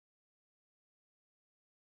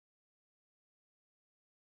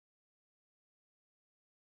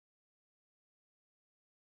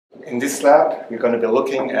In this lab, we're going to be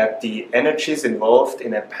looking at the energies involved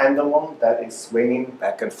in a pendulum that is swinging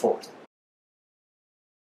back and forth.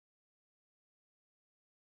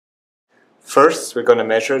 First, we're going to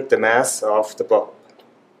measure the mass of the bulb.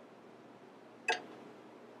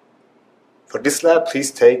 For this lab,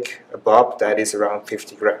 please take a bulb that is around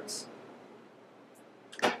 50 grams.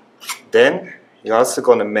 Then, you're also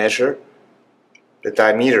going to measure the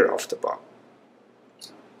diameter of the bulb.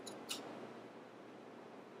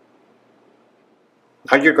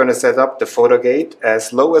 Now you're going to set up the photogate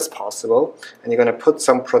as low as possible, and you're going to put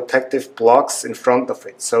some protective blocks in front of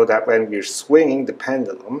it so that when we're swinging the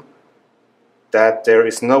pendulum, that there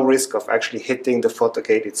is no risk of actually hitting the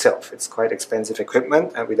photogate itself. It's quite expensive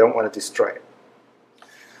equipment and we don't want to destroy it.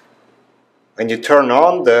 When you turn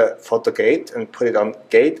on the photogate and put it on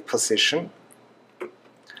gate position,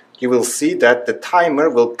 you will see that the timer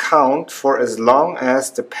will count for as long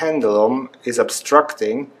as the pendulum is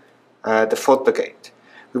obstructing the photogate.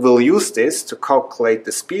 We will use this to calculate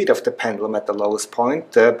the speed of the pendulum at the lowest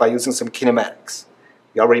point by using some kinematics.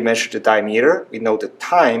 We already measured the diameter, we know the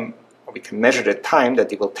time, or we can measure the time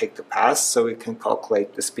that it will take to pass, so we can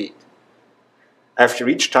calculate the speed. After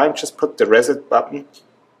each time, just put the reset button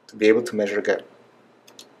to be able to measure again.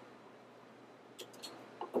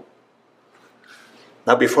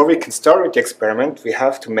 Now before we can start with the experiment, we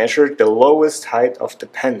have to measure the lowest height of the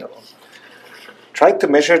pendulum. Try to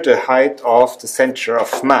measure the height of the center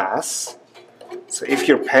of mass. So if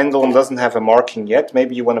your pendulum doesn't have a marking yet,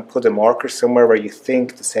 maybe you want to put a marker somewhere where you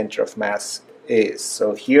think the center of mass is.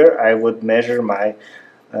 So here I would measure my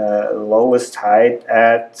lowest height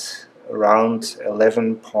at around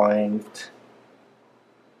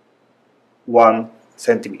 11.1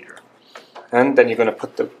 centimeter. And then you're going to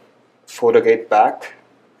put the photogate back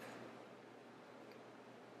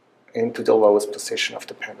into the lowest position of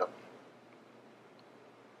the pendulum.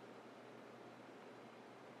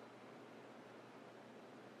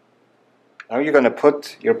 Now you're going to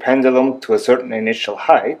put your pendulum to a certain initial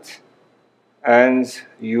height and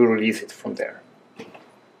you release it from there.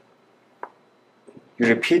 You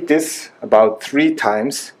repeat this about 3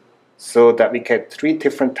 times so that we get 3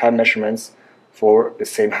 different time measurements for the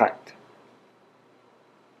same height.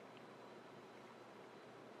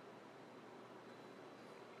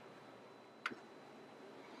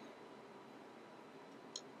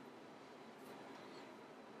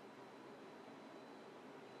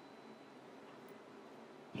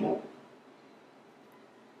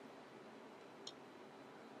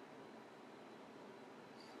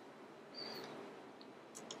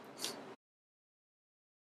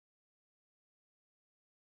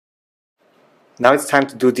 Now it's time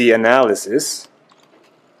to do the analysis.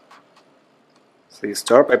 So you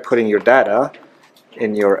start by putting your data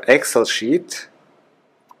in your Excel sheet.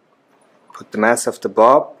 Put the mass of the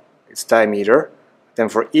bulb, its diameter. Then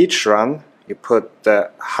for each run, you put the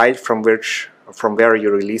height from where you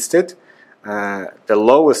released it, the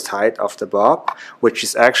lowest height of the bulb, which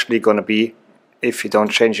is actually going to be, if you don't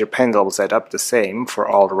change your pendulum setup, the same for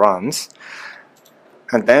all the runs.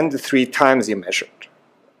 And then the 3 times you measured.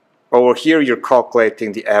 Over here you're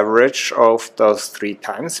calculating the average of those 3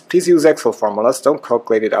 times. Please use Excel formulas, don't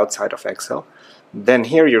calculate it outside of Excel. Then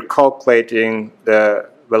here you're calculating the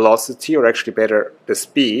velocity, or actually better, the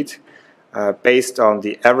speed, based on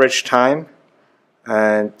the average time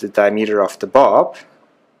and the diameter of the bulb.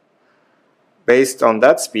 Based on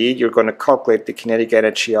that speed, you're going to calculate the kinetic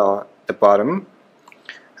energy at the bottom.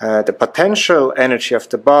 The potential energy of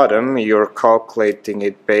the bottom, you're calculating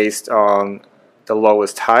it based on the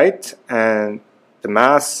lowest height and the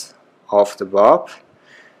mass of the bulb.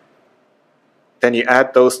 Then you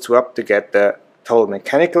add those 2 up to get the total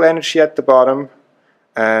mechanical energy at the bottom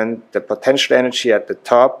and the potential energy at the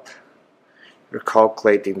top. You're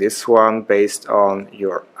calculating this one based on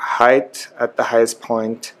your height at the highest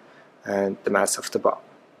point and the mass of the bulb.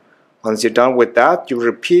 Once you're done with that, you're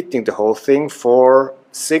repeating the whole thing for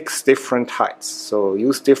 6 different heights. So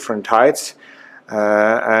use different heights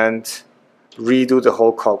and redo the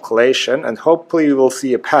whole calculation, and hopefully you will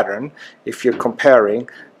see a pattern if you're comparing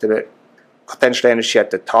the potential energy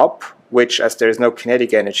at the top, which, as there is no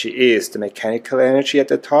kinetic energy, is the mechanical energy at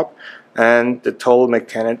the top, and the total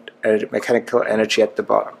mechanical energy at the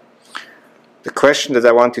bottom. The question that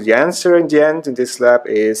I want you to answer in the end in this lab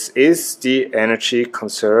is the energy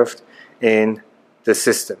conserved in the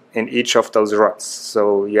system in each of those runs?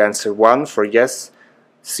 So you answer 1 for yes,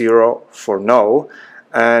 0 for no.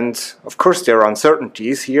 And of course there are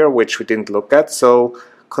uncertainties here which we didn't look at, so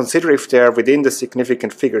consider if they are within the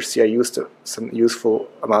significant figures. See, I used some useful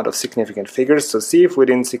amount of significant figures, so see if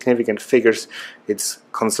within significant figures it's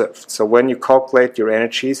conserved. So when you calculate your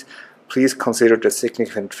energies, please consider the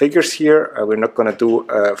significant figures here. We're not going to do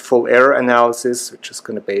a full error analysis, we're just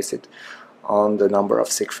going to base it on the number of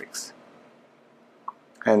sig figs.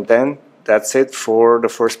 And then that's it for the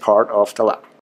first part of the lab.